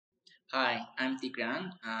Hi, I'm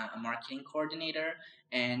Tigran, a marketing coordinator,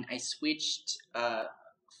 and I switched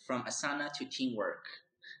from Asana to Teamwork.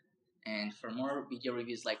 And for more video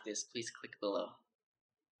reviews like this, please click below.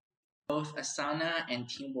 Both Asana and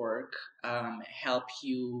Teamwork help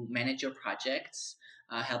you manage your projects,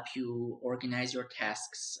 help you organize your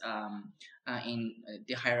tasks in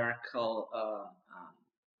the hierarchical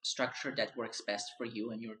structure that works best for you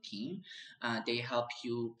and your team. They help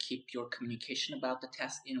you keep your communication about the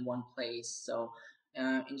task in one place. So,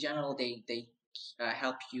 in general, they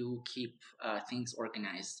help you keep things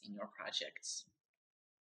organized in your projects.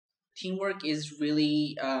 Teamwork is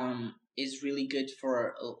really good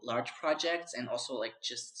for large projects and also like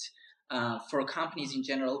just for companies in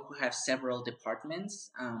general who have several departments.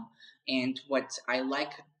 And what I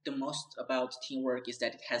like the most about Teamwork is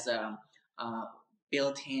that it has a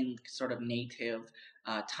built-in sort of native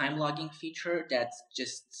time logging feature that's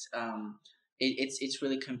just it's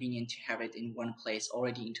really convenient to have it in one place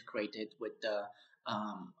already integrated with the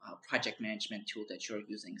project management tool that you're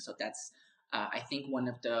using. So that's I think one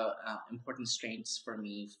of the important strengths for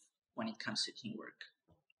me when it comes to Teamwork.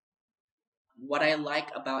 What I like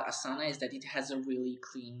about Asana is that it has a really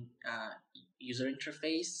clean user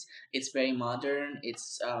interface. It's very modern.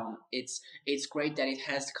 It's great that it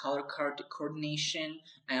has color card coordination.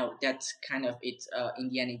 That kind of it in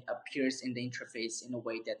the end it appears in the interface in a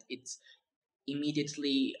way that it's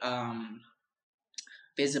immediately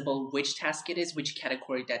visible which task it is, which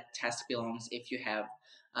category that task belongs if you have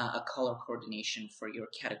a color coordination for your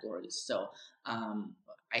categories. So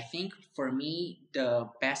I think for me, the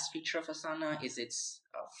best feature of Asana is its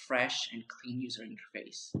fresh and clean user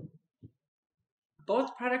interface.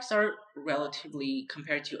 Both products are relatively,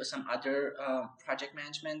 compared to some other project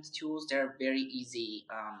management tools, they're very easy.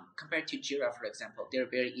 Compared to Jira, for example, they're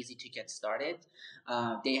very easy to get started.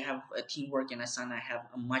 They have Teamwork and Asana have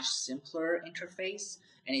a much simpler interface,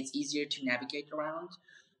 and it's easier to navigate around.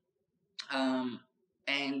 Um,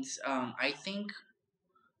 and I think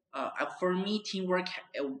for me, Teamwork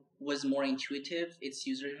was more intuitive. Its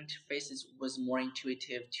user interface was more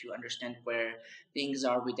intuitive to understand where things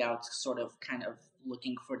are without sort of kind of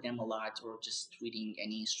looking for them a lot or just reading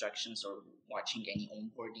any instructions or watching any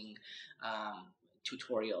onboarding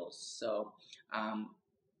tutorials. So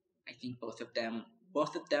I think both of them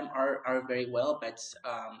are very well, but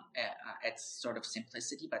at sort of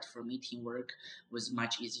simplicity. But for me, Teamwork was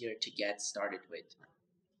much easier to get started with.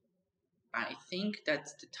 I think that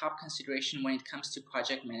the top consideration when it comes to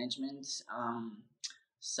project management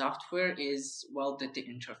software is, well, the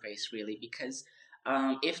interface really, because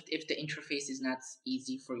if the interface is not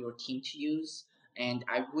easy for your team to use, and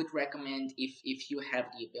I would recommend if you have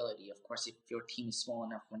the ability, of course, if your team is small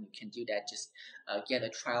enough when you can do that, just get a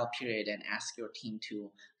trial period and ask your team to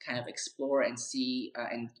kind of explore and see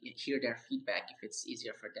and hear their feedback if it's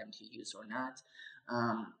easier for them to use or not.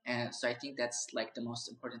 And so I think that's like the most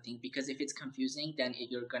important thing, because if it's confusing, then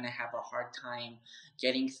you're gonna have a hard time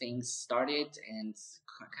getting things started and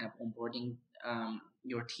kind of onboarding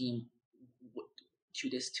your team to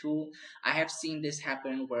this tool. I have seen this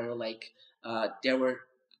happen where like there were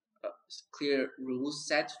clear rules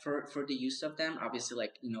set for the use of them. Obviously,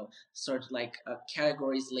 like sort of like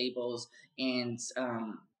categories, labels, and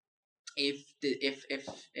if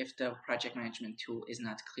the project management tool is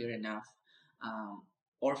not clear enough, um,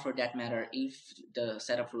 or for that matter, if the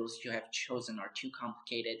set of rules you have chosen are too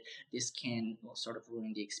complicated, this can sort of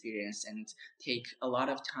ruin the experience and take a lot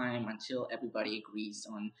of time until everybody agrees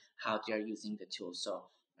on how they're using the tool. So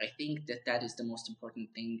I think that is the most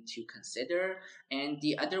important thing to consider. And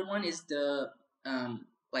the other one is the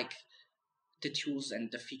like the tools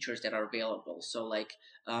and the features that are available. So like,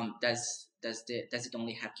 does it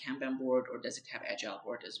only have Kanban board, or does it have Agile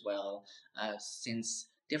board as well? Since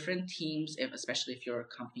different teams, especially if your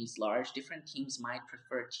company is large, different teams might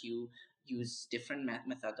prefer to use different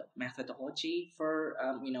methodology for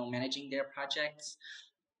managing their projects.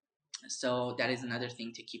 So that is another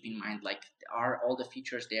thing to keep in mind. Like, are all the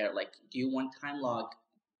features there? Like, do you want time log,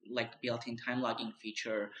 like built-in time logging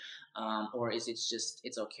feature, or is it just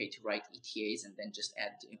it's okay to write ETAs and then just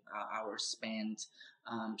add hours spent?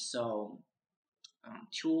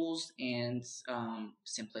 Tools and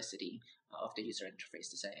simplicity of the user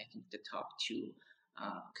interface is, I think, the top two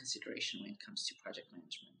consideration when it comes to project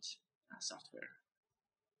management software.